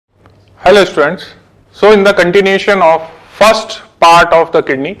Hello students. So in the continuation of first part of the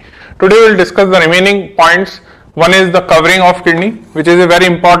kidney, today we will discuss the remaining points. One is the covering of kidney, which is a very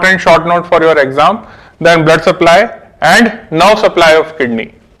important short note for your exam. Then blood supply and nerve supply of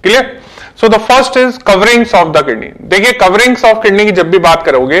kidney. Clear? So the first is coverings of the kidney. देखिए coverings of kidney की जब भी बात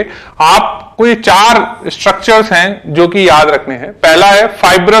करोगे आप कोई चार structures हैं जो कि याद रखने हैं. पहला है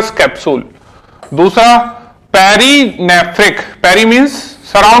फाइब्रस कैप्सूल, दूसरा पेरीनेफ्रिक, peri means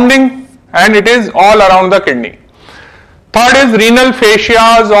surrounding and it is all around the kidney. Third is renal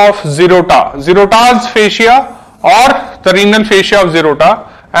fascias of Gerota, Gerota's fascia or the renal fascia of Gerota,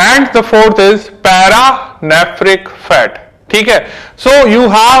 and the fourth is paranephric fat. ठीक है? So you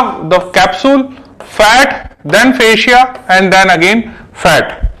have the capsule, fat, then fascia and then again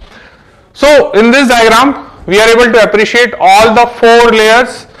fat. So in this diagram we are able to appreciate all the four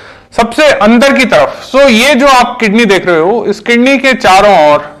layers. सबसे अंदर की तरफ, सो ये जो आप kidney देख रहे हो, इस किडनी के चारों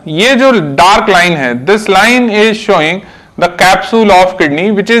ओर ये जो डार्क लाइन है, this line is showing the capsule of kidney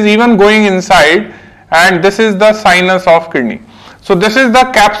which is even going inside, and this is the sinus of kidney. So this is the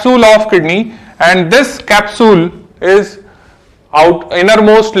capsule of kidney and this capsule is out inner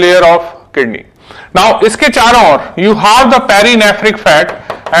most layer of kidney. Now इसके चारों ओर you have the पेरीनेफ्रिक fat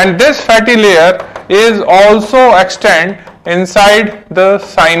and this fatty layer is also extend inside the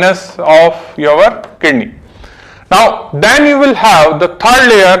sinus of your kidney. Now then you will have the third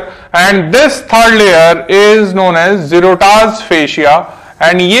layer, and this third layer is known as Gerota's fascia,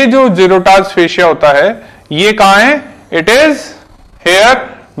 and ये जो Gerota's fascia होता है ये कहाँ है? It is here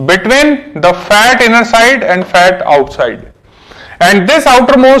between the fat inner side and fat outside, and this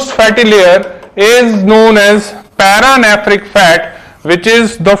outermost fatty layer is known as paranephric fat, which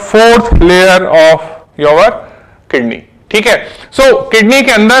is the fourth layer of your kidney. ठीक है? So kidney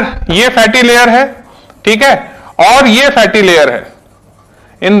के अंदर ये fatty layer है, ठीक है, और ये फैटी लेयर है.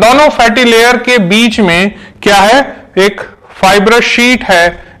 इन दोनों फैटी लेयर के बीच में क्या है? एक फाइब्रस शीट है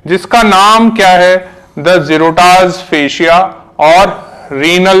जिसका नाम क्या है? द Gerota's fascia और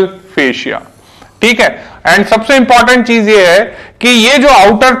रीनल fascia. ठीक है? एंड सबसे इंपॉर्टेंट चीज ये है कि ये जो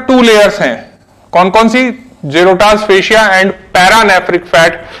आउटर टू लेयर्स हैं, कौन कौन सी? Gerota's fascia and paranephric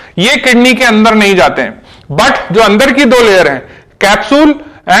fat, ये किडनी के अंदर नहीं जाते हैं, बट जो अंदर की दो लेयर हैं, capsule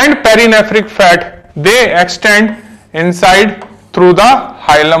and पेरीनेफ्रिक fat, they extend inside through the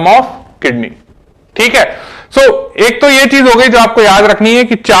hilum of kidney. ठीक है? सो एक तो ये चीज हो गई जो आपको याद रखनी है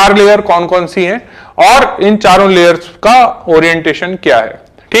कि चार लेयर कौन कौन सी हैं और इन चारों लेयर्स का ओरिएंटेशन क्या है.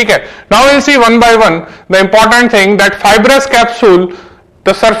 ठीक है? Now will see one by one the important thing that fibrous capsule,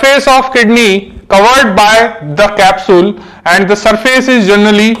 the surface of kidney covered by the capsule, and the surface is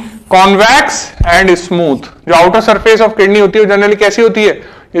generally convex and smooth. जो outer surface of kidney होती है generally कैसी होती है?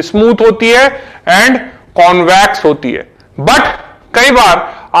 Smooth होती है and convex होती है. बट कई बार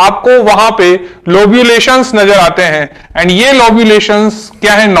आपको वहां पे लोब्यूलेशंस नजर आते हैं, एंड ये लोब्यूलेशंस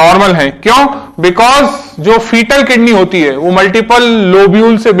क्या है? नॉर्मल हैं. क्यों? बिकॉज जो फीटल किडनी होती है वो मल्टीपल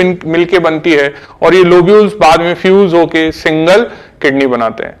लोब्यूल से मिलके बनती है, और ये लोब्यूल्स बाद में फ्यूज होके सिंगल किडनी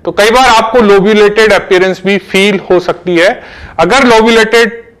बनाते हैं. तो कई बार आपको लोब्यूलेटेड अपीयरेंस भी फील हो सकती है. अगर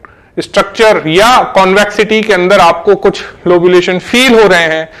लोब्यूलेटेड स्ट्रक्चर या कॉन्वेक्सिटी के अंदर आपको कुछ लोब्यूलेशन फील हो रहे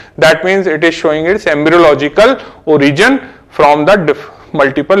हैं, that means it is showing it's embryological origin from the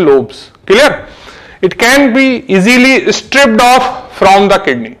multiple lobes. Clear? It can be easily stripped of from the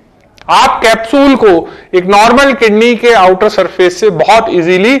kidney. आप कैप्सूल को एक नॉर्मल किडनी के आउटर सरफेस से बहुत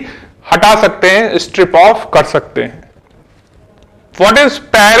इजीली हटा सकते हैं, स्ट्रिप ऑफ कर सकते हैं. What is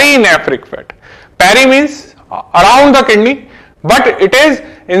perinephric fat? Peri means around the kidney, but it is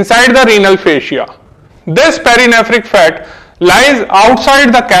inside the renal fascia. This perinephric fat lies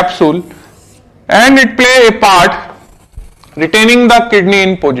outside the capsule and it play a part retaining the kidney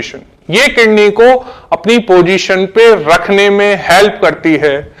in position. ये kidney को अपनी position पे रखने में help करती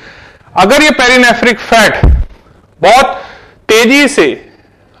है. अगर ये पेरीनेफ्रिक फैट बहुत तेजी से,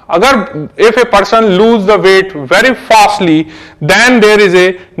 अगर if a person lose the weight very fastly, then there is a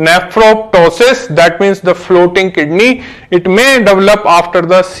nephroptosis, that means the floating kidney, it may develop after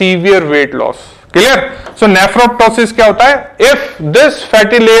the severe weight loss. Clear? So nephroptosis क्या होता है? If this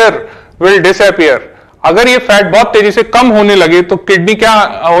fatty layer will disappear, अगर ये fat बहुत तेजी से कम होने लगे तो किडनी क्या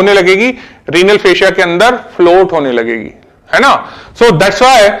होने लगेगी? रीनल फेशिया के अंदर फ्लोट होने लगेगी, है ना? So that's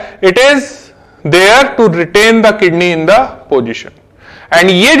why it is there to retain the kidney in the position. And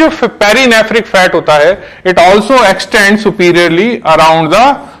ये जो पेरीनेफ्रिक फैट होता है, it also extend superiorly around the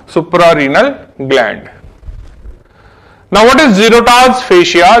suprarenal gland. Now what is Gerota's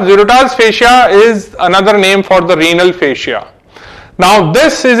fascia? Gerota's fascia is another name for the renal fascia. Now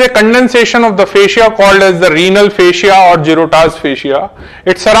this is a condensation of the fascia called as the renal fascia or Gerota's fascia.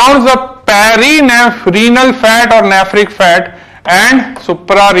 It surrounds the perirenal fat or nephric fat and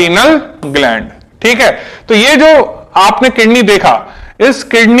suprarenal gland. ठीक है, तो ये जो आपने kidney देखा, इस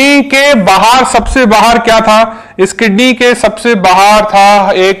kidney के बाहर सबसे बाहर क्या था? इस किडनी के सबसे बाहर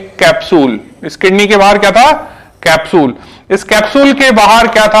था एक कैप्सूल. इस किडनी के बाहर क्या था? कैप्सूल. इस कैप्सूल के बाहर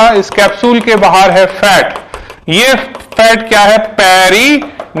क्या था? इस कैप्सूल के बाहर है फैट. ये फैट क्या है?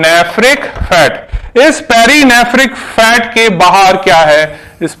 पेरीनेफ्रिक फैट. इस पेरीनेफ्रिक फैट के बाहर क्या है?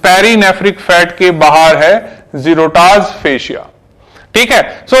 इस पेरीनेफ्रिक फैट के बाहर है जीरोटाज फेशिया. ठीक है,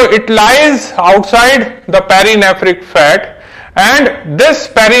 so it lies outside the पेरीनेफ्रिक fat and this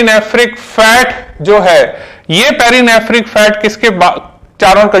पेरीनेफ्रिक fat जो है, ये पेरीनेफ्रिक फैट किसके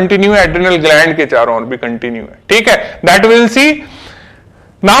चारों कंटिन्यू है? एड्रिनल ग्लैंड के चारों ओर भी कंटिन्यू है. ठीक है, दैट विल सी.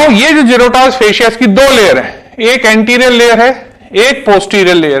 नाउ ये जो जीरोटाज फेशिया, इसकी दो लेयर है. एक एंटीरियर लेयर है, एक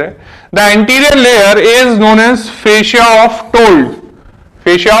पोस्टीरियर लेयर है. The anterior layer is known as fascia of told.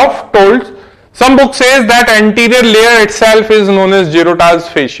 Fascia of told. Some book says that anterior layer itself is known as Gerota's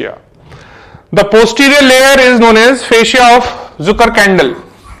fascia. The posterior layer is known as fascia of Zuckerkandl.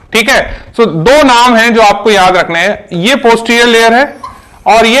 ठीक है, सो दो नाम हैं जो आपको याद रखने हैं. ये पोस्टीरियर लेयर है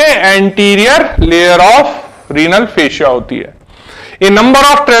और ये anterior layer of renal fascia होती है. A number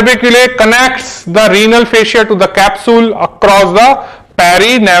of trabeculae connects the renal fascia to the capsule across the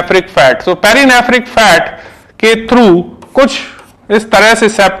perinephric fat. So perinephric fat के थ्रू कुछ इस तरह से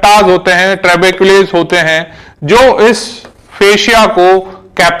सेप्टाज होते हैं, ट्रेबेकुलेज होते हैं, जो इस फेशिया को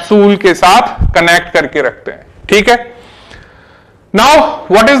कैप्सूल के साथ कनेक्ट करके रखते हैं. ठीक है, now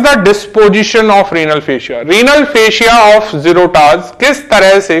what is the disposition of renal fascia? Renal fascia of जीरोटाज किस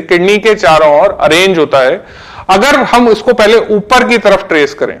तरह से किडनी के चारों ओर अरेंज होता है? अगर हम उसको पहले ऊपर की तरफ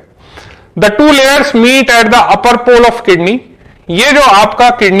ट्रेस करें, the two layers meet at the upper pole of kidney. ये जो आपका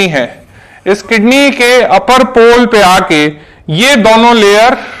किडनी है, इस किडनी के अपर पोल पे आके ये दोनों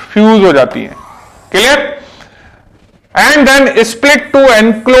लेयर फ्यूज हो जाती हैं. Clear? And then split to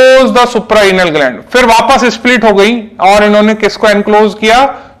enclose the suprarenal gland. फिर वापस स्प्लिट हो गई और इन्होंने किसको एनक्लोज किया?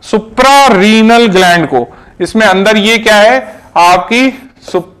 सुप्रारीनल ग्लैंड को. इसमें अंदर ये क्या है? आपकी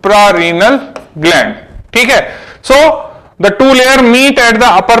सुप्रारीनल ग्लैंड. ठीक है, so the two layer meet at the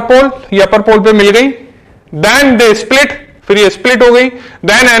upper पोल. ये अपर पोल पे मिल गई. देन दे स्प्लिट, फिर ये स्प्लिट हो गई.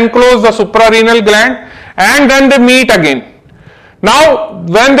 Then enclose the suprarenal gland and then they meet again. Now,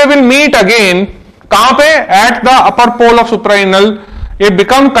 when they will meet again, कहां पे? At the upper pole of suprarenal, it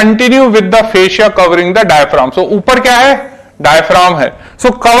become continue with the fascia covering the diaphragm. So ऊपर क्या है? Diaphragm है.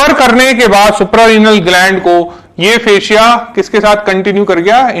 So cover करने के बाद suprarenal gland को ये फेशिया किसके साथ कंटिन्यू कर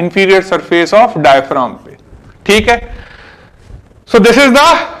गया? इंफीरियर सरफेस ऑफ डायफ्राम पे. ठीक है, so this is the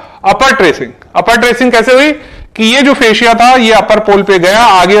upper tracing. Upper tracing कैसे हुई कि ये जो फेशिया था ये अपर पोल पे गया,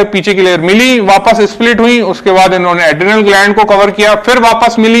 आगे और पीछे की लेयर मिली, वापस स्प्लिट हुई, उसके बाद इन्होंने एड्रिनल ग्लैंड को कवर किया, फिर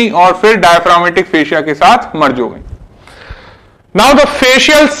वापस मिली और फिर डायफ्रामेटिक फेशिया के साथ मर्ज हो गई. Now the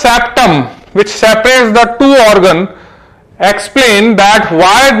facial septum which separates the two organ explain that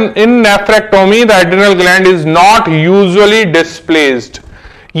why in nephrectomy the adrenal gland is not usually displaced.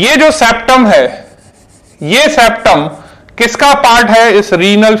 ये जो सेप्टम है, ये सेप्टम किसका पार्ट है? इस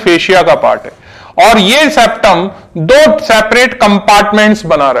रीनल फेशिया का पार्ट है. और ये सेप्टम दो सेपरेट कंपार्टमेंट्स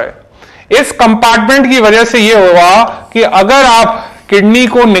बना रहा है. इस कंपार्टमेंट की वजह से ये हुआ कि अगर आप किडनी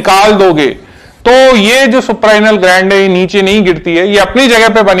को निकाल दोगे तो ये जो सुप्रारीनल ग्लैंड है ये नीचे नहीं गिरती है, ये अपनी जगह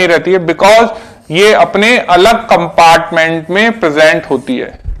पे बनी रहती है, बिकॉज ये अपने अलग कंपार्टमेंट में प्रेजेंट होती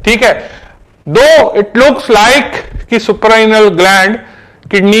है. ठीक है, दो इट लुक्स लाइक कि सुप्रारीनल ग्लैंड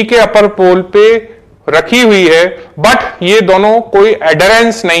किडनी के अपर पोल पे रखी हुई है, बट ये दोनों कोई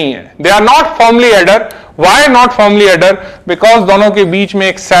एडरेंस नहीं है. They are not formally adder. Why not formally adder? Because दोनों के बीच में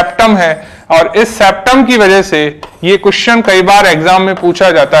एक सेप्टम है और इस सेप्टम की वजह से ये क्वेश्चन कई बार एग्जाम में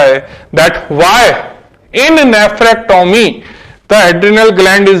पूछा जाता है that why in nephrectomy the adrenal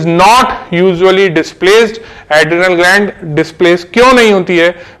gland is not usually displaced. Adrenal gland displace क्यों नहीं होती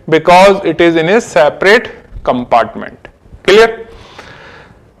है? Because it is in A separate compartment. Clear?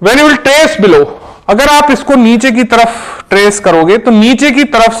 When you will trace below, अगर आप इसको नीचे की तरफ ट्रेस करोगे तो नीचे की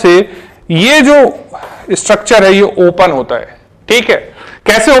तरफ से ये जो स्ट्रक्चर है ये ओपन होता है. ठीक है,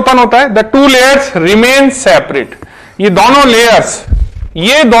 कैसे ओपन होता है? The two layers remain separate. ये दोनों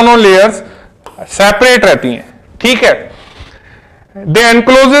लेयर्स सेपरेट रहती हैं. ठीक है, दे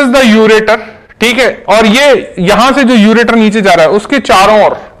एनक्लोजेस द यूरेटर. ठीक है, और ये यहां से जो यूरेटर नीचे जा रहा है उसके चारों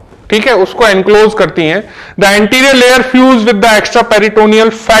ओर, ठीक है, उसको एनक्लोज करती हैं. The anterior layer fuse with the extra peritoneal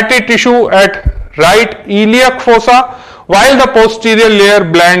fatty tissue eight right iliac fossa while the posterior layer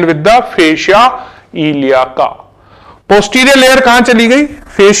blend with the fascia iliaca. Posterior layer कहां चली गई?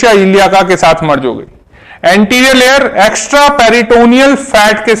 फेशिया इलियाका के साथ मर्ज हो गई। Anterior layer extra peritoneal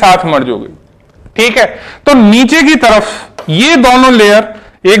fat के साथ मर्ज हो गई। ठीक है, तो नीचे की तरफ ये दोनों लेयर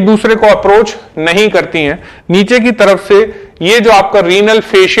एक दूसरे को अप्रोच नहीं करती हैं। नीचे की तरफ से ये जो आपका रीनल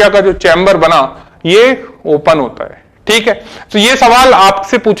फेशिया का जो चैम्बर बना ये ओपन होता है। ठीक है, तो ये सवाल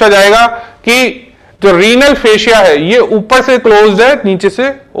आपसे पूछा जाएगा कि जो रीनल फेशिया है ये ऊपर से क्लोज्ड है, नीचे से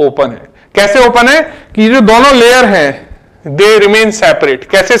ओपन है। कैसे ओपन है? कि जो दोनों लेयर हैं दे रिमेन सेपरेट।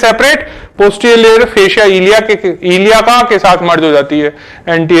 कैसे सेपरेट? पोस्टीरियर लेयर फेशिया इलियाका के साथ मर्ज हो जाती है,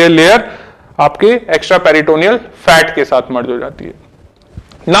 एंटीरियर लेयर आपके एक्स्ट्रा पेरिटोनियल फैट के साथ मर्ज हो जाती है।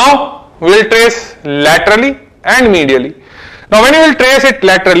 Now we will trace laterally and medially. Now when you will trace it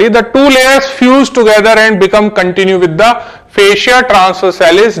laterally, the two layers fuse together and become continue with the fascia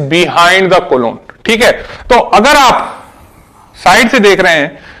transversalis behind the colon. ठीक है, तो अगर आप साइड से देख रहे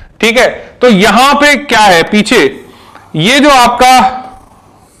हैं, ठीक है, तो यहां पे क्या है? पीछे ये जो आपका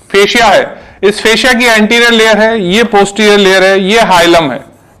फेशिया है, इस फेशिया की एंटीरियर लेयर है, ये पोस्टीरियर लेयर है, ये हाइलम है।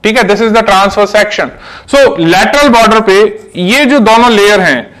 ठीक है, this is the transverse section. So lateral border पे ये जो दोनों लेयर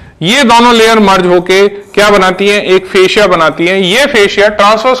हैं, ये दोनों लेयर मर्ज होके क्या बनाती हैं? एक फेशिया बनाती हैं। ये फेशिया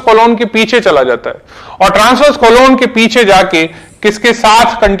ट्रांसवर्स कोलोन के पीछे चला जाता है और ट्रांसवर्स कोलोन के पीछे जाके किसके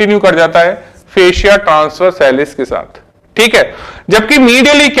साथ कंटिन्यू कर जाता है? फेशिया ट्रांसवर्सैलिस के साथ। ठीक है, जबकि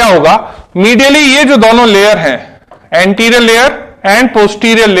मीडियली क्या होगा? मीडियली ये जो दोनों लेयर हैं, anterior layer and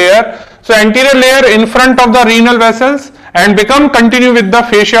posterior layer, so anterior layer in front of the renal vessels and become continue with the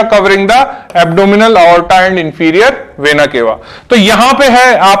fascia covering the abdominal aorta and inferior vena cava। तो यहां पे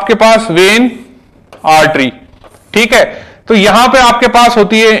है आपके पास वेन आर्टरी। ठीक है, तो यहां पे आपके पास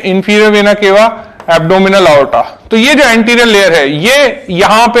होती है inferior vena cava, abdominal aorta। तो ये जो एंटीरियर लेयर है ये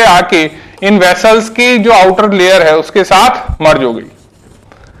यहां पे आके इन वेसल्स की जो आउटर लेयर है उसके साथ मर्ज हो गई।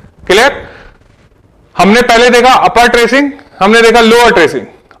 क्लियर? हमने पहले देखा अपर ट्रेसिंग, हमने देखा लोअर ट्रेसिंग,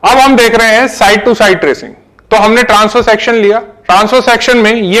 अब हम देख रहे हैं साइड टू साइड ट्रेसिंग। तो हमने ट्रांसफर सेक्शन लिया। ट्रांसफर सेक्शन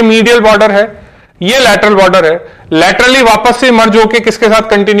में ये मीडियल बॉर्डर है, ये लैटरल बॉर्डर है। लैटरली वापस से मर्ज होके किसके साथ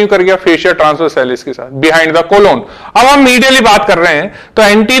कंटिन्यू कर गया? फेशिया ट्रांसवर्सैलिस के साथ, बिहाइंड द कोलोन। अब हम मीडियली बात कर रहे हैं, तो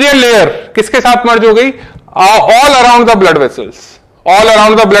एंटीरियर लेयर किसके साथ मर्ज हो गई? All around the blood vessels. All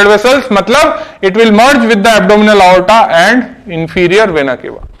around the blood vessels मतलब it will merge with the abdominal aorta and inferior vena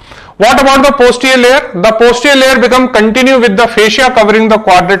cava। What about the posterior layer? The posterior layer become continue with the fascia covering the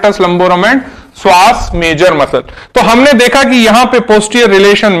quadratus lumborum and श्वास major muscle. तो हमने देखा कि यहां पे posterior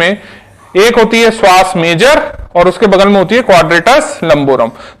relation में एक होती है श्वास मेजर और उसके बगल में होती है क्वाड्रेटस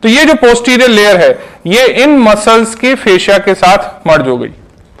लंबोरम। तो ये जो पोस्टीरियर लेयर है ये इन मसल्स के फेशिया के साथ मर्ज हो गई।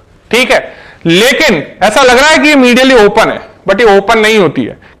 ठीक है, लेकिन ऐसा लग रहा है कि ये मीडियली ओपन है, बट ये ओपन नहीं होती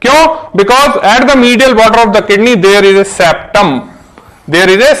है। क्यों? Because at the medial border of the kidney there is a septum. There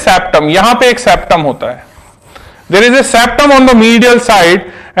is a septum, यहां पे एक सेप्टम होता है। There is a septum on the medial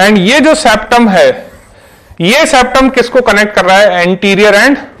side and ये जो सेप्टम है, ये सेप्टम किसको कनेक्ट कर रहा है? एंटीरियर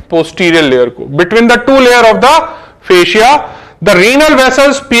एंड पोस्टीरियर लेयर को। Between the two layer of the fascia the renal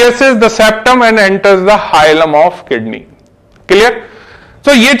vessels pierces the septum and enters the hilum of kidney. Clear?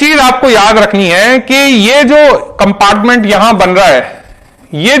 तो ये चीज आपको याद रखनी है कि ये जो कंपार्टमेंट यहां बन रहा है,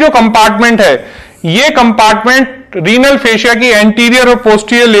 ये जो कंपार्टमेंट है, ये कंपार्टमेंट रीनल फेशिया की एंटीरियर और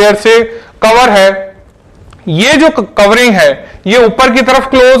पोस्टीरियर लेयर से कवर है। ये जो कवरिंग है ये ऊपर की तरफ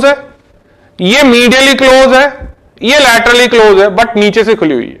क्लोज है, ये मीडियली क्लोज है, ये लैटरली क्लोज है, बट नीचे से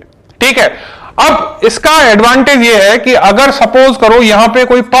खुली हुई है। ठीक है, अब इसका एडवांटेज ये है कि अगर सपोज करो यहां पे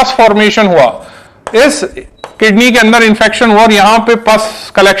कोई पस फॉर्मेशन हुआ, इस किडनी के अंदर इंफेक्शन हुआ और यहां पे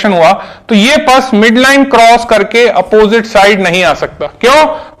पस कलेक्शन हुआ, तो ये पस मिड लाइन क्रॉस करके अपोजिट साइड नहीं आ सकता। क्यों?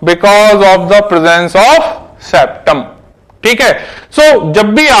 Because of the presence of septum. ठीक है, सो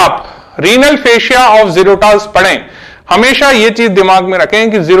जब भी आप रीनल फेशिया ऑफ जीरोटास पढ़ें, हमेशा ये चीज दिमाग में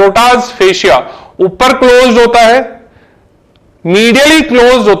रखें कि जीरोटास फेशिया ऊपर क्लोज्ड होता है, मीडियली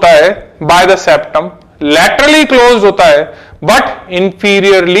क्लोज्ड होता है by the septum, laterally closed होता है, but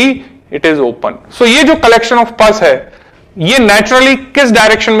inferiorly it is open. सो ये जो कलेक्शन ऑफ पस है ये नेचुरली किस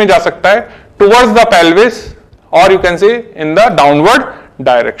डायरेक्शन में जा सकता है? टुवर्ड्स द पेल्विस और you can say in the downward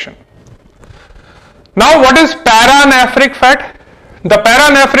direction. Now what is paranephric fat? The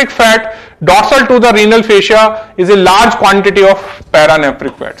paranephric fat dorsal to the renal fascia is a large quantity of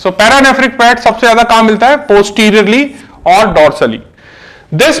paranephric fat. So paranephric fat सबसे ज्यादा कहां मिलता है? Posteriorly और dorsally.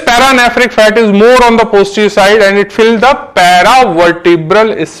 This paranephric fat is more on the posterior side and it fills the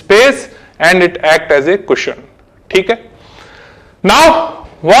paravertebral space and it acts as a cushion. ठीक है? Now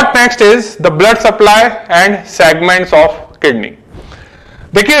what next is the blood supply and segments of kidney.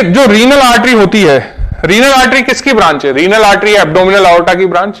 देखिए जो renal artery होती है, renal artery किसकी branch है? Renal artery abdominal artery की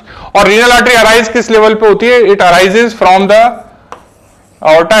branch. और रीनल आर्टरी अराइज किस लेवल पे होती है? It arises from the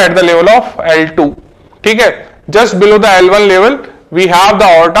aorta at the level of L2, ठीक है, just below the L1 level we have the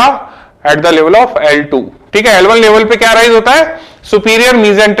aorta at the level of L2, ठीक है। L1 लेवल पे क्या अराइज होता है? Superior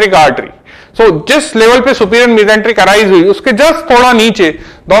मीजेंट्रिक artery. सो जिस लेवल पे सुपीरियर मीजेंट्रिक अराइज हुई उसके जस्ट थोड़ा नीचे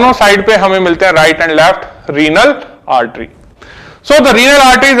दोनों साइड पे हमें मिलते हैं right and left renal artery. So the renal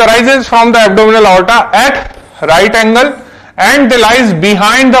arteries arises from the abdominal aorta at right angle and they lies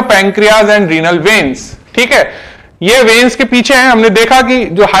behind the pancreas and renal veins, ठीक है। ये वेन्स के पीछे हैं, हमने देखा कि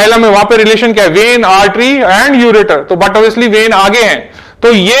जो हाइलम है वहां पे रिलेशन क्या है? When, artery and ureter. तो बट ऑब्वियसली वेन आगे हैं,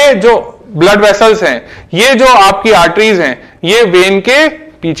 तो ये जो ब्लड वेसल्स हैं, ये जो आपकी आर्टरीज हैं, ये वेन के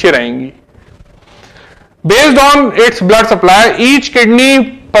पीछे रहेंगी। Based on its blood supply each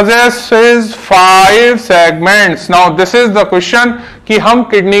kidney possesses 5 segments. Now this is the question कि हम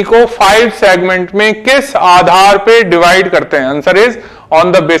किडनी को 5 सेगमेंट में किस आधार पे डिवाइड करते हैं? Answer is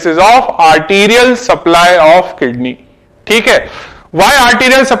on the basis of arterial supply of kidney, ठीक है। Why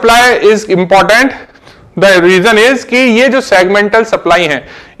arterial supply is important? The reason is कि ये जो सेगमेंटल सप्लाई है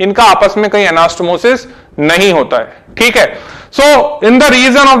इनका आपस में कहीं एनास्टोमोसिस नहीं होता है, ठीक है। सो in the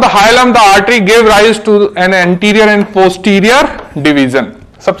reason of the hilum the artery give rise to N anterior and posterior division.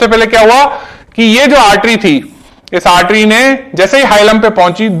 सबसे पहले क्या हुआ कि ये जो आर्टरी थी, इस आर्टरी ने जैसे ही हाइलम पे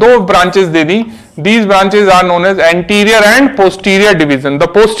पहुंची 2 branches they the. These branches are known as anterior and posterior division. The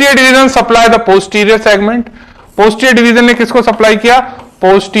posterior division supply the posterior segment. Posterior division ने किसको सप्लाई किया?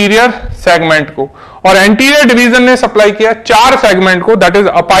 पोस्टीरियर सेगमेंट को। और एंटीरियर डिवीजन ने सप्लाई किया 4 सेगमेंट को, that is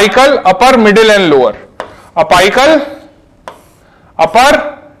apical, upper, middle and lower. Apical, upper,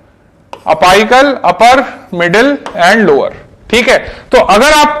 apical, upper, middle and lower, ठीक है। तो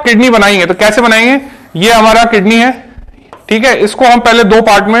अगर आप किडनी बनाएंगे तो कैसे बनाएंगे? ये हमारा किडनी है, ठीक है, इसको हम पहले 2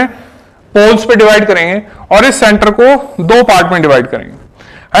 पार्ट में पोल्स पे डिवाइड करेंगे और इस सेंटर को 2 पार्ट में डिवाइड करेंगे,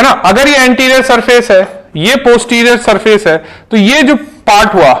 है ना। अगर ये एंटीरियर सरफेस है, ये पोस्टीरियर सरफेस है, तो ये जो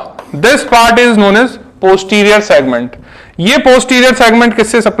पार्ट हुआ, this part is known as posterior segment. ये पोस्टीरियर सेगमेंट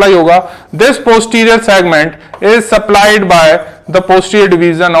किससे सप्लाई होगा? This posterior segment is supplied by the posterior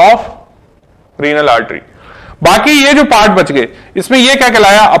division of renal artery. बाकी ये जो पार्ट बच गए इसमें ये क्या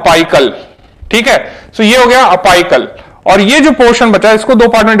कहलाया? अपाइकल, ठीक है। सो ये हो गया अपाइकल। और ये जो पोर्शन बचा इसको 2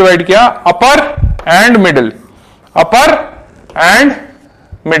 पार्ट में डिवाइड किया, अपर and middle, upper and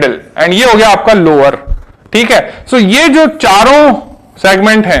middle, and ये हो गया आपका लोअर, ठीक है। सो ये जो चारों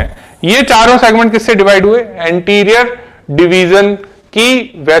सेगमेंट हैं, ये चारों सेगमेंट किससे डिवाइड हुए? एंटीरियर डिवीजन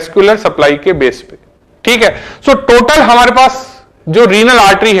की वेस्कुलर सप्लाई के बेस पे, ठीक है। सो टोटल हमारे पास जो रीनल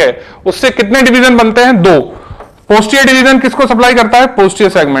आर्टरी है उससे कितने डिवीजन बनते हैं? 2। पोस्टीरियर डिवीजन किसको सप्लाई करता है?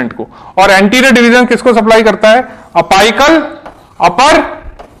 पोस्टीरियर सेगमेंट को। और एंटीरियर डिवीजन किसको सप्लाई करता है? Apical, upper,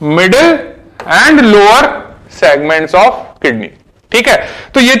 middle and lower segments of kidney, ठीक है।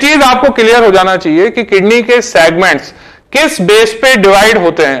 तो ये चीज आपको क्लियर हो जाना चाहिए कि किडनी के सेगमेंट्स किस बेस पे डिवाइड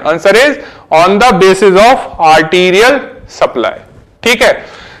होते हैं? Answer is on the basis of arterial supply, ठीक है।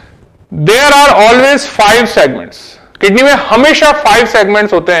 There are always 5 segments. Kidney में हमेशा 5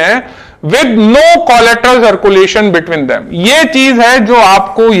 सेगमेंट्स होते हैं with no collateral circulation between them. ये चीज है जो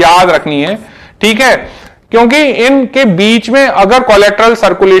आपको याद रखनी है, ठीक है, क्योंकि इनके बीच में अगर कोलेटरल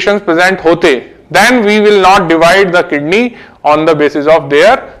सर्कुलेशन प्रेजेंट होते then we will not divide the kidney on the basis of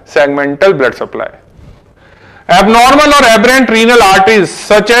their segmental blood supply. Abnormal or aberrant renal arteries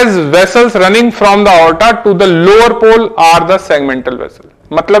such as vessels running from the aorta to the lower pole are the segmental vessel।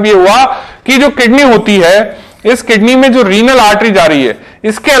 मतलब ये हुआ कि जो kidney होती है, इस kidney में जो रीनल आर्टरी जा रही है,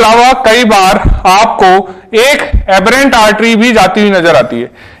 इसके अलावा कई बार आपको एक एबरेंट आर्टरी भी जाती हुई नजर आती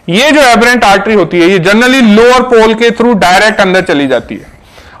है। ये जो एबरेंट आर्टरी होती है ये जनरली लोअर पोल के थ्रू डायरेक्ट अंदर चली जाती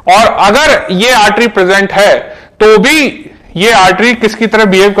है। और अगर ये आर्टरी प्रेजेंट है तो भी ये आर्टरी किसकी तरह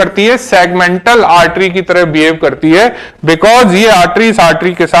बिहेव करती है? सेगमेंटल आर्टरी की तरह बिहेव करती है, बिकॉज ये आर्टरी इस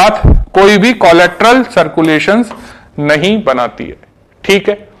आर्टरी के साथ कोई भी कोलेटरल सर्कुलेशंस नहीं बनाती है, ठीक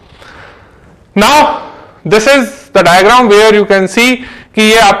है। Now this is the diagram where you can see कि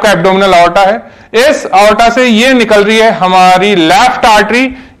ये आपका एब्डोमिनल aorta है। इस aorta से ये निकल रही है हमारी लेफ्ट आर्टरी,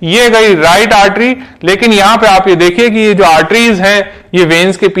 ये गई राइट आर्टरी। लेकिन यहां पे आप ये देखिए कि ये जो आर्टरीज हैं ये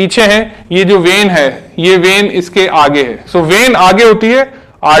वेन्स के पीछे हैं, ये जो वेन है ये वेन इसके आगे है। सो वेन आगे होती है,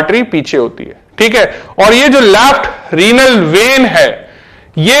 आर्टरी पीछे होती है, ठीक है। और ये जो लेफ्ट रीनल वेन है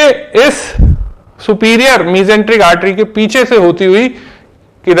ये इस सुपीरियर मीजेंट्रिक आर्टरी के पीछे से होती हुई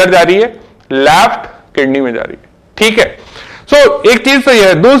किधर जा रही है? लेफ्ट किडनी में जा रही है, ठीक है। सो एक चीज तो यह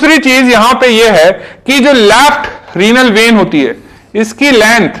है। दूसरी चीज यहां पे यह है कि जो लेफ्ट रीनल वेन होती है इसकी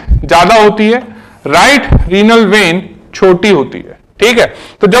लेंथ ज्यादा होती है, राइट रीनल वेन छोटी होती है, ठीक है।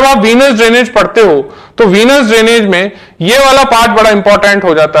 तो जब आप वीनस ड्रेनेज पढ़ते हो तो वीनस ड्रेनेज में ये वाला पार्ट बड़ा इंपॉर्टेंट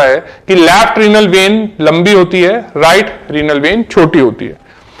हो जाता है कि लेफ्ट रीनल वेन लंबी होती है, राइट रीनल वेन छोटी होती है।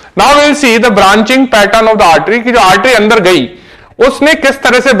 Now we will see the branching pattern of the artery, कि जो आर्टरी अंदर गई उसने किस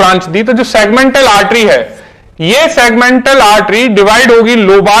तरह से ब्रांच दी। तो जो सेगमेंटल आर्टरी है, ये सेगमेंटल आर्टरी डिवाइड होगी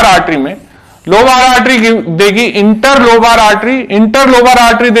लोबार आर्टरी में। लोबार आर्टरी देगी इंटरलोबार आर्टरी, इंटरलोबार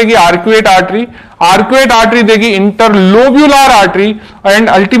आर्टरी देगी आर्कुएट आर्टरी, आर्कुएट आर्टरी देगी interlobular artery, and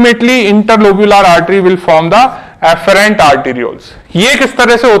ultimately interlobular artery will form the efferent arterioles. ये किस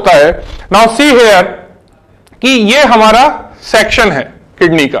तरह से होता है, नाउ सी हियर कि ये हमारा सेक्शन है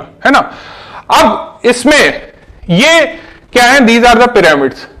किडनी का, है ना। अब इसमें ये क्या है, दीज आर द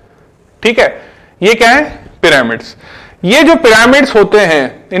पिरामिड्स, ठीक है। ये क्या है, पिरामिड्स। ये जो पिरामिड्स होते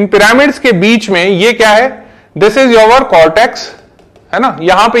हैं, इन पिरामिड्स के बीच में ये क्या है, दिस इज योर कॉर्टेक्स, है ना।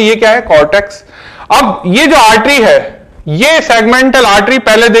 यहां पे ये क्या है, कॉर्टेक्स। अब ये जो आर्टरी है, ये सेगमेंटल आर्टरी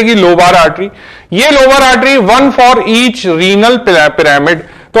पहले देगी लोबार आर्टरी, ये lobar artery one for each renal pyramid.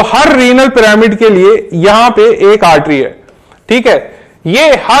 तो हर रीनल पिरामिड के लिए यहां पे एक आर्टरी है, ठीक है। ये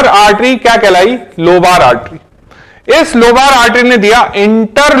हर आर्टरी क्या कहलाई, लोबार आर्टरी। इस लोबार आर्टरी ने दिया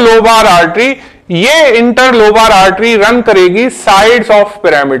इंटरलोबार आर्टरी, ये इंटरलोबार आर्टरी रन करेगी साइड्स ऑफ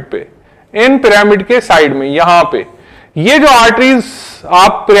पिरामिड पे, इन पिरामिड के साइड में, यहां पे ये जो आर्टरीज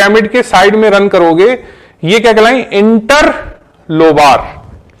आप पिरामिड के साइड में रन करोगे ये क्या कहलाई, इंटरलोबार,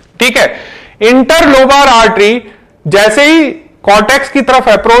 ठीक है। इंटरलोबार आर्टरी जैसे ही कॉर्टेक्स की तरफ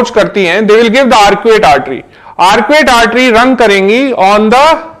अप्रोच करती हैं, they will give the arcuate artery. Arcuate artery run करेंगी on the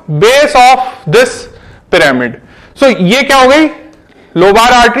base of this pyramid. सो ये क्या हो गई,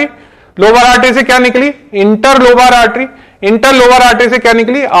 लोबार आर्टरी। लोबार आर्टरी से क्या निकली, इंटरलोबार आर्टरी। इंटरलोबार आर्टरी से क्या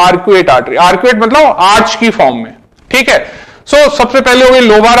निकली, आर्कुएट आर्टरी। आर्कुएट मतलब आर्च की फॉर्म में, ठीक है। सो सबसे पहले हो गई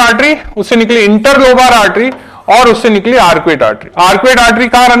लोबार आर्टरी, उससे निकली इंटरलोबार आर्टरी, और उससे निकली आर्कुएट आर्टरी। आर्कुएट आर्टरी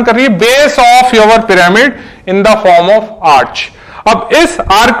कहां रन कर रही है, base of your pyramid in the form of arch. अब इस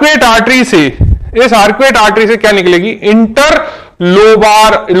आर्कुएट आर्टरी से क्या निकलेगी,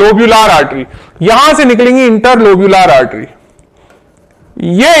 लोब्यूलर आर्टरी। यहां से निकलेंगी इंटरलोब्यूलर आर्टरी।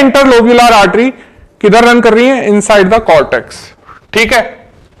 ये इंटरलोब्यूलर आर्टरी किधर रन कर रही है, इनसाइड द कॉर्टेक्स, ठीक है।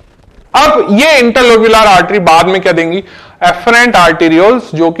 अब ये इंटरलोब्यूलर आर्टरी बाद में क्या देंगी, एफरेंट आर्टेरियोल्स,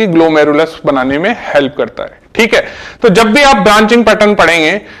 जो कि ग्लोमेरुलस बनाने में हेल्प करता है, ठीक है। तो जब भी आप ब्रांचिंग पैटर्न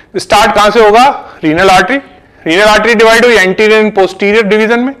पढ़ेंगे, स्टार्ट कहां से होगा, renal artery. Renal artery divide हुई एंटीरियर एंड पोस्टीरियर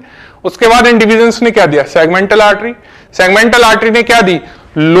डिवीजन में। उसके बाद इन डिविजन्स ने क्या दिया, सेगमेंटल आर्टरी। सेगमेंटल आर्टरी ने क्या दी,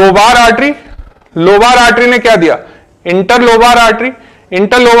 लोबार आर्टरी। लोबार आर्टरी ने क्या दिया, इंटरलोबार आर्टरी।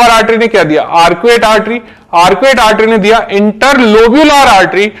 इंटरलोबार आर्टरी ने क्या दिया, आर्कुएट आर्टरी। आर्कुएट आर्टरी ने दिया इंटरलोब्यूलर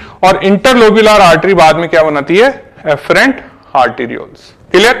आर्टरी, और इंटरलोब्यूलर आर्टरी बाद में क्या बनाती है, efferent arterioles.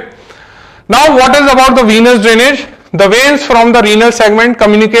 Clear. Now what is about the Venus drainage, the veins from the renal segment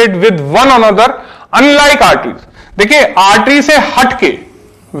communicate with one another unlike arteries. देखिए आर्टरी से हटके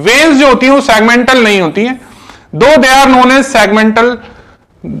वेन्स जो होती हैं वो सेगमेंटल नहीं होती हैं, दो they are known as segmental,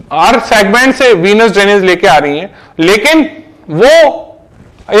 her segment से वीनस ड्रेनेज लेके आ रही हैं, लेकिन वो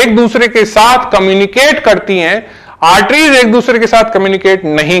एक दूसरे के साथ कम्युनिकेट करती हैं। आर्टरीज एक दूसरे के साथ कम्युनिकेट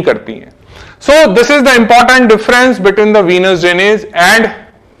नहीं करती हैं। So this is the important difference between the Venus drainage and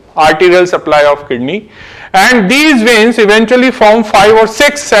arterial supply of kidney, and these veins eventually form 5 or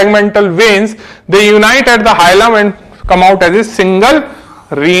 6 segmental veins. They unite at the hilum and come out as a single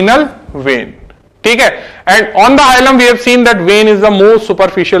renal vein, ठीक है। And on the hilum we have seen that vein is the most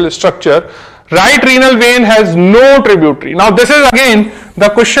superficial structure. Right renal vein has no tributary. Now this is again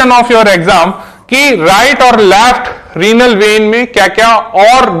the question of your exam कि right और left renal vein में क्या क्या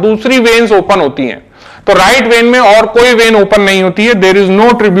और दूसरी veins open होती हैं। तो राइट वेन में और कोई वेन ओपन नहीं होती है, there is no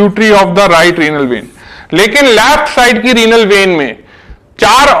tributary of the right renal vein. लेकिन लेफ्ट साइड की रीनल वेन में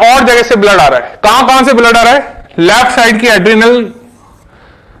 4 और जगह से ब्लड आ रहा है। कहां कहां से ब्लड आ रहा है, लेफ्ट साइड की एड्रिनल,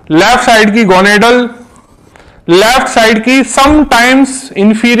 लेफ्ट साइड की गोनेडल, लेफ्ट साइड की sometimes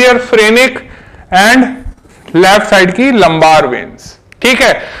inferior phrenic, and left side की लंबार वेन्स, ठीक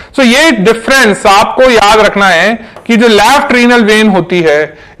है। सो ये डिफरेंस आपको याद रखना है कि जो लेफ्ट रीनल वेन होती है,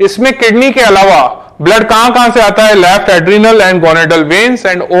 इसमें किडनी के अलावा ब्लड कहां कहां से आता है, left adrenal and gonadal veins,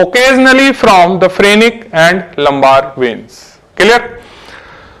 and occasionally from the phrenic and lumbar veins. Clear.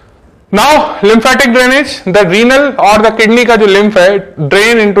 Now lymphatic drainage, the renal और द किडनी का जो लिम्फ है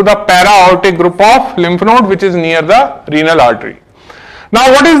drain into the para Arctic group of lymph node which is near the renal artery. Now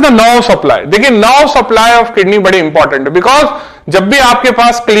what is the nerve supply. देखिए nerve supply of kidney बड़ी important है, because जब भी आपके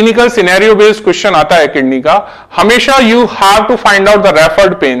पास क्लिनिकल सिनेरियो बेस्ड क्वेश्चन आता है kidney का, हमेशा you have to find out the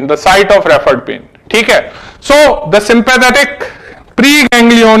referred pain, the site of referred pain, ठीक है। So the sympathetic pre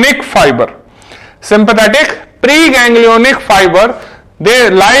ganglionic fibre, sympathetic pre-ganglionic fiber they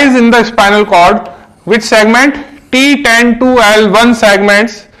lies in the spinal cord, which segment T10 to L1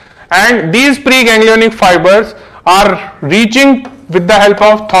 segments, and these preganglionic fibers are reaching with the help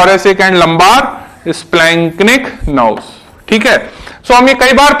of thoracic and lumbar splanchnic nerves. ठीक है, सो हम ये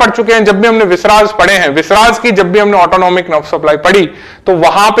कई बार पढ़ चुके हैं, जब भी हमने विसराज पढ़े हैं, विसराज की जब भी हमने ऑटोनॉमिक नर्व सप्लाई पढ़ी तो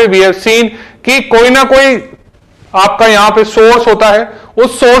वहां पे वी हैव सीन कि कोई ना कोई आपका यहां पे सोर्स होता है,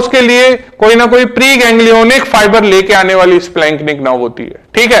 उस सोर्स के लिए कोई ना कोई प्री गैंग्लियोनिक फाइबर लेके आने वाली स्प्लैंक्निक नर्व होती है।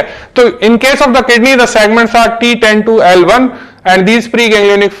 ठीक है, तो in case of the kidney the segments are T10 to L1 and these pre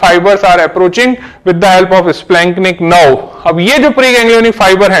ganglionic fibres are approaching with the help of स्प्लैंक्निक nerve. अब ये जो प्री गैंग्लियोनिक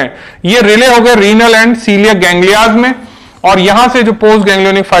फाइबर हैं ये रिले हो गए रीनल एंड सीलियक गैंग्लियाज में, और यहां से जो पोस्ट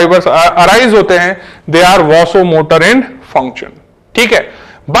गैंग्लियोनिक फाइबर्स अराइज होते हैं they are vasomotor in function. ठीक है,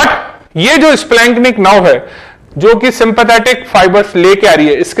 बट ये जो स्प्लैंक्निक नर्व है जो कि सिंपैथेटिक फाइबर्स लेके आ रही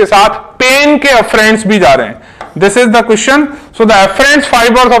है, इसके साथ पेन के अफरेंट्स भी जा रहे हैं। This is the question, so the अफरेंट्स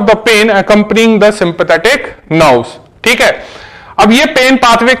fibres of the pen accompanying the sympathetic nerves. ठीक है, अब ये पेन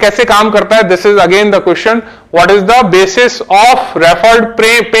पाथवे कैसे काम करता है, this is again the question, what is the basis of referred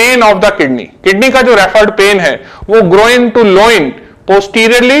pain of the kidney. Kidney का जो रेफर्ड पेन है वो groin to lion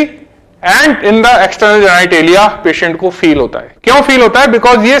posteriorly and in the external genitalia patient को फील होता है। क्यों फील होता है?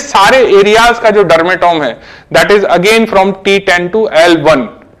 बिकॉज ये सारे एरियाज का जो डर्मेटोम है that is again from T10 to L1।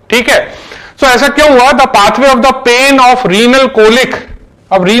 ठीक है, सो ऐसा क्यों हुआ? The pathway of the pain of renal colic.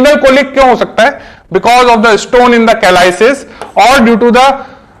 अब रीनल कोलिक क्यों हो सकता है? Because of the stone in the कैलाइसिस और due to the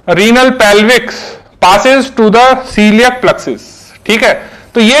renal पेल्विक्स Passage to the celiac plexus. ठीक है,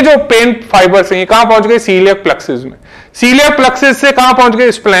 तो ये जो पेन फाइबर्स हैं ये कहां पहुंच गए? सीलियक प्लक्सिस में। सीलियक प्लक्सिस से कहां पहुंच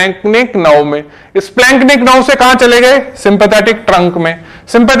गए? स्प्लैंक्निक नर्व में। स्प्लैंक्निक नर्व से कहां चले गए? सिंपैथेटिक ट्रंक में।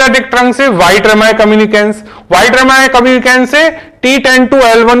 सिंपैथेटिक ट्रंक से वाइट रेमाई कम्युनिकेंस, वाइट रेमाई कम्युनिकेंस से T10 to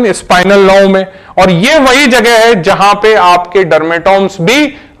L1 spinal nerve में, और ये वही जगह है जहां पे आपके डर्मेटोम्स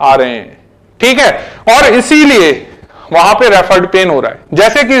भी आ रहे हैं। ठीक है, और इसीलिए वहां पे रेफर्ड पेन हो रहा है।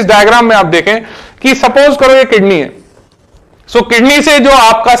 जैसे कि इस डायग्राम में आप देखें कि सपोज करो ये किडनी है, सो किडनी से जो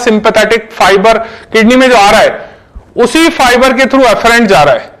आपका सिंपैथेटिक फाइबर किडनी में जो आ रहा है उसी फाइबर के थ्रू एफरेंट जा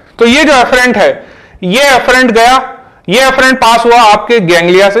रहा है। तो ये जो एफरेंट है ये एफरेंट गया, ये एफरेंट पास हुआ आपके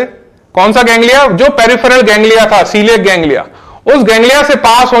गैंग्लिया से। कौन सा गैंग्लिया? जो पेरिफेरल गैंग्लिया था, सीलियक गैंग्लिया। उस गैंग्लिया से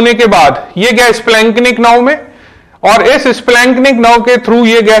पास होने के बाद ये गया स्प्लैंक्निक नर्व में, और इस स्प्लैंक्निक नर्व के थ्रू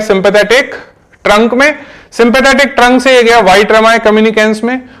ये गया सिंपैथेटिक ट्रंक में। सिंपैथेटिक ट्रंक से ये गया वाइट रेमाई कम्युनिकेंस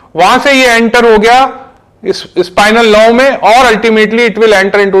में, वहां से ये एंटर हो गया स्पाइनल नर्व में, और ultimately it will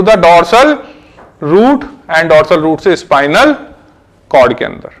enter into the dorsal root and dorsal root से स्पाइनल कॉर्ड के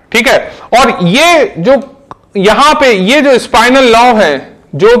अंदर। ठीक है, और ये जो यहां पे ये जो स्पाइनल नर्व है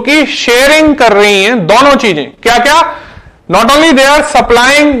जो कि शेयरिंग कर रही हैं दोनों चीजें, क्या क्या? Not only they are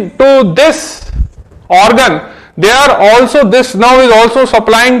supplying to this organ, they are also this nerve is also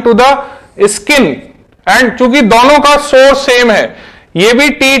supplying to the skin, and चूंकि दोनों का सोर्स सेम है, ये भी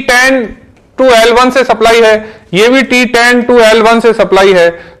T10 to L1 से सप्लाई है, ये भी T10 to L1 से सप्लाई है,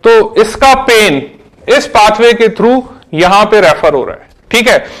 तो इसका पेन इस पाथवे के थ्रू यहां पे रेफर हो रहा है। ठीक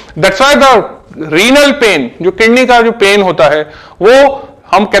है, that's why the renal pen, जो किडनी का जो पेन होता है वो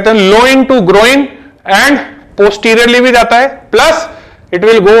हम कहते हैं lion to groin and posteriorly भी जाता है, plus it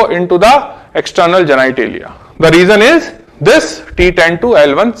will go into the external genitalia. The reason is this T10 to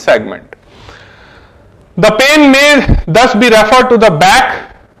L1 segment. The pain may thus be referred to the back,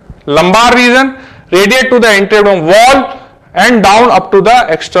 lumbar region, radiate to the anterior wall and down up to the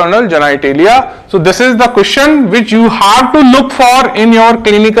external genitalia. So this is the question which you have to look for in your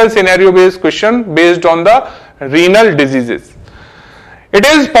clinical scenario based question based on the renal diseases. It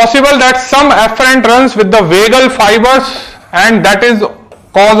is possible that some afferent runs with the vagal fibers and that is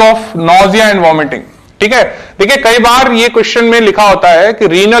cause of nausea and vomiting. ठीक है, देखिए कई बार ये question में लिखा होता है कि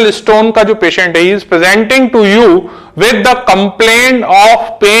रीनल स्टोन का जो पेशेंट है is presenting to you with the complaint of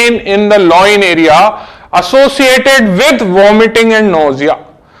pain in the lion area associated with vomiting and nausea.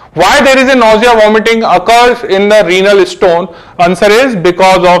 Why there is a nausea vomiting occurs in the renal stone? Answer is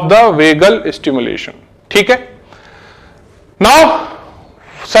because of the vagal stimulation. ठीक है, now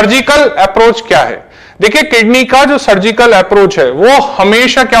surgical approach क्या है? देखिए kidney का जो surgical approach है वो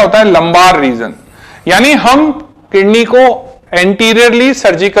हमेशा क्या होता है? लंबार रीजन, यानी हम किडनी को एंटीरियरली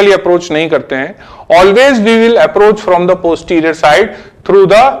सर्जिकली अप्रोच नहीं करते हैं, always we will approach from the posterior side through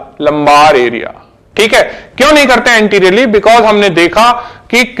the lumbar area. ठीक है, क्यों नहीं करते एंटीरियरली? बिकॉज हमने देखा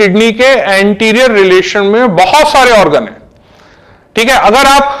कि किडनी के एंटीरियर रिलेशन में बहुत सारे ऑर्गन हैं। ठीक है, अगर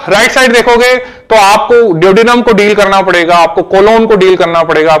आप राइट साइड देखोगे तो आपको ड्यूडेनम को डील करना पड़ेगा, आपको कोलोन को डील करना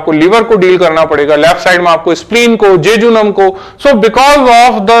पड़ेगा, आपको लीवर को डील करना पड़ेगा, लेफ्ट साइड में आपको स्प्लीन को, जेजुनम को. So because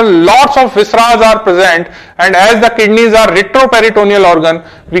of the lots of विसराज are present and as the kidneys are retroperitoneal organ,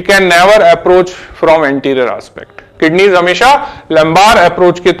 we can never approach from anterior aspect. Kidneys हमेशा लंबार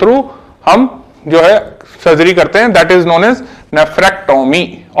अप्रोच के through हम जो है सर्जरी करते हैं, that is known as nephrectomy.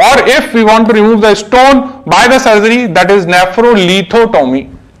 और if we want to remove the stone by the surgery, that is नेफ्रोलिथोटोमी.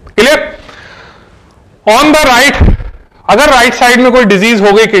 Clear? On the right, अगर right side में कोई डिजीज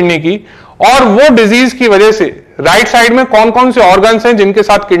हो गई किडनी की और वो डिजीज की वजह से राइट साइड में कौन कौन से ऑर्गन्स हैं जिनके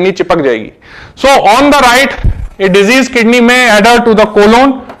साथ किडनी चिपक जाएगी. So on the right a disease kidney में adder to the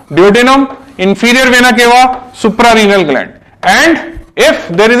colon, duodenum, inferior vena cava, suprarenal gland. And if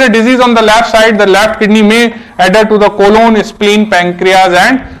there is a disease on the left side, the left kidney may adhere to the colon, spleen, pancreas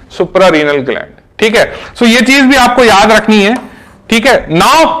and suprarenal gland. ठीक है, so ये चीज भी आपको याद रखनी है. ठीक है,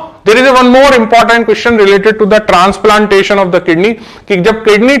 now there is a one more important question related to the transplantation of the kidney, कि जब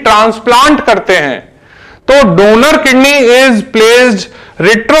किडनी ट्रांसप्लांट करते हैं तो donor kidney is placed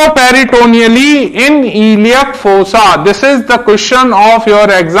retroperitoneally in iliac fossa. This is the question of your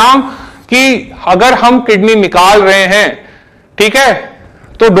exam, कि अगर हम kidney निकाल रहे हैं, ठीक है,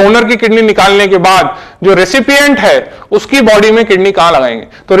 तो डोनर की किडनी निकालने के बाद जो रेसिपिएंट है उसकी बॉडी में किडनी कहां लगाएंगे.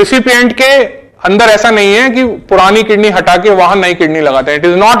 तो रेसिपिएंट के अंदर ऐसा नहीं है कि पुरानी किडनी हटा के वहां नई किडनी लगाते हैं. It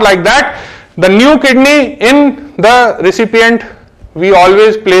is not like that. The new kidney in the recipient we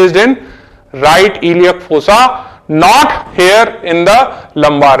always placed in right iliac fossa, not here in the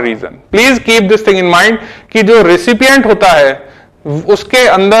lumbar reason. Please keep this thing in mind कि जो recipient होता है उसके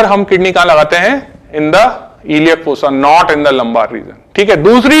अंदर हम kidney कहां लगाते हैं, in the iliac fossa, not in the lumbar reason. ठीक है,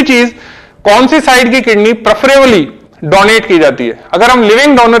 दूसरी चीज, कौन सी साइड की किडनी प्रेफरेबली डोनेट की जाती है. अगर हम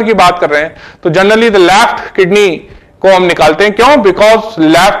लिविंग डोनर की बात कर रहे हैं तो जनरली द लेफ्ट किडनी को हम निकालते हैं. क्यों? Because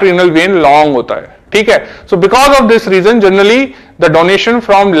left renal vein long होता है. ठीक है, so because of this reason generally the donation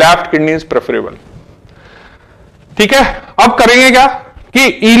from left kidney is preferable. ठीक है, अब करेंगे क्या कि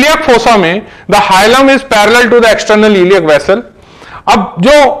इलियक फोसा में the hilum is parallel to the external iliac vessel. अब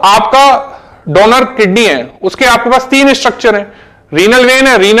जो आपका डोनर किडनी है उसके आपके पास तीन स्ट्रक्चर हैं, रीनल वेन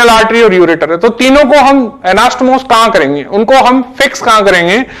है, रीनल आर्टरी और यूरेटर है. तो तीनों को हम एनास्टोमोस कहां करेंगे, उनको हम फिक्स कहां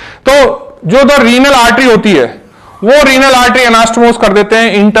करेंगे. तो जो द रीनल आर्टरी होती है वो रीनल आर्टरी एनास्टोमोस कर देते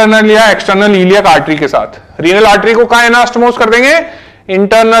हैं इंटरनल या एक्सटर्नल इलियक आर्टरी के साथ. रीनल आर्टरी को कहां एनास्टोमोस कर देंगे,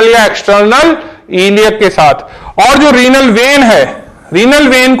 इंटरनल या एक्सटर्नल इलियक के साथ. और जो रीनल वेन है, रीनल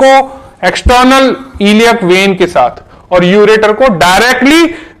वेन को एक्सटर्नल इलियक वेन के साथ, और यूरेटर को directly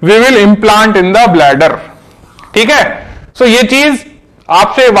we will implant in the bladder. ठीक है, सो ये चीज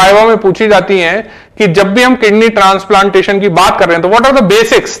आपसे वाइवा में पूछी जाती है कि जब भी हम किडनी ट्रांसप्लांटेशन की बात कर रहे हैं तो what are the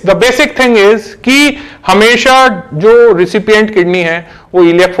basics. The basic thing is कि हमेशा जो रिसिपिएंट किडनी है वो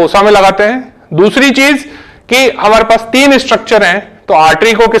इलियक फोसा में लगाते हैं. दूसरी चीज कि हमारे पास तीन स्ट्रक्चर हैं, तो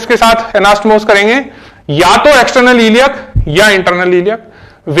आर्टरी को किसके साथ एनास्टोमोस करेंगे, या तो एक्सटर्नल इलियक या इंटरनल इलियक.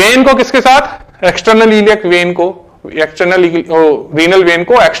 वेन को किसके साथ, एक्सटर्नल इलियक वेन को, एक्सटर्नल रीनल वेन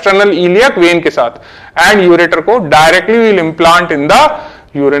को एक्सटर्नल इलियक वेन के साथ, एंड यूरेटर को directly will implant in the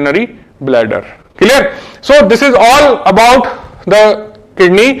urinary bladder. Clear? So this is all about the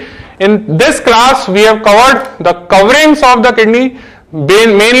kidney. In this class we have covered the coverings of the kidney.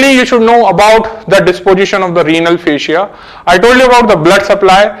 Mainly you should know about the disposition of the renal fascia. I told you about the blood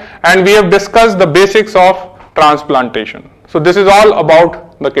supply and we have discussed the basics of transplantation. So this is all about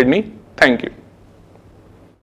the kidney. Thank you.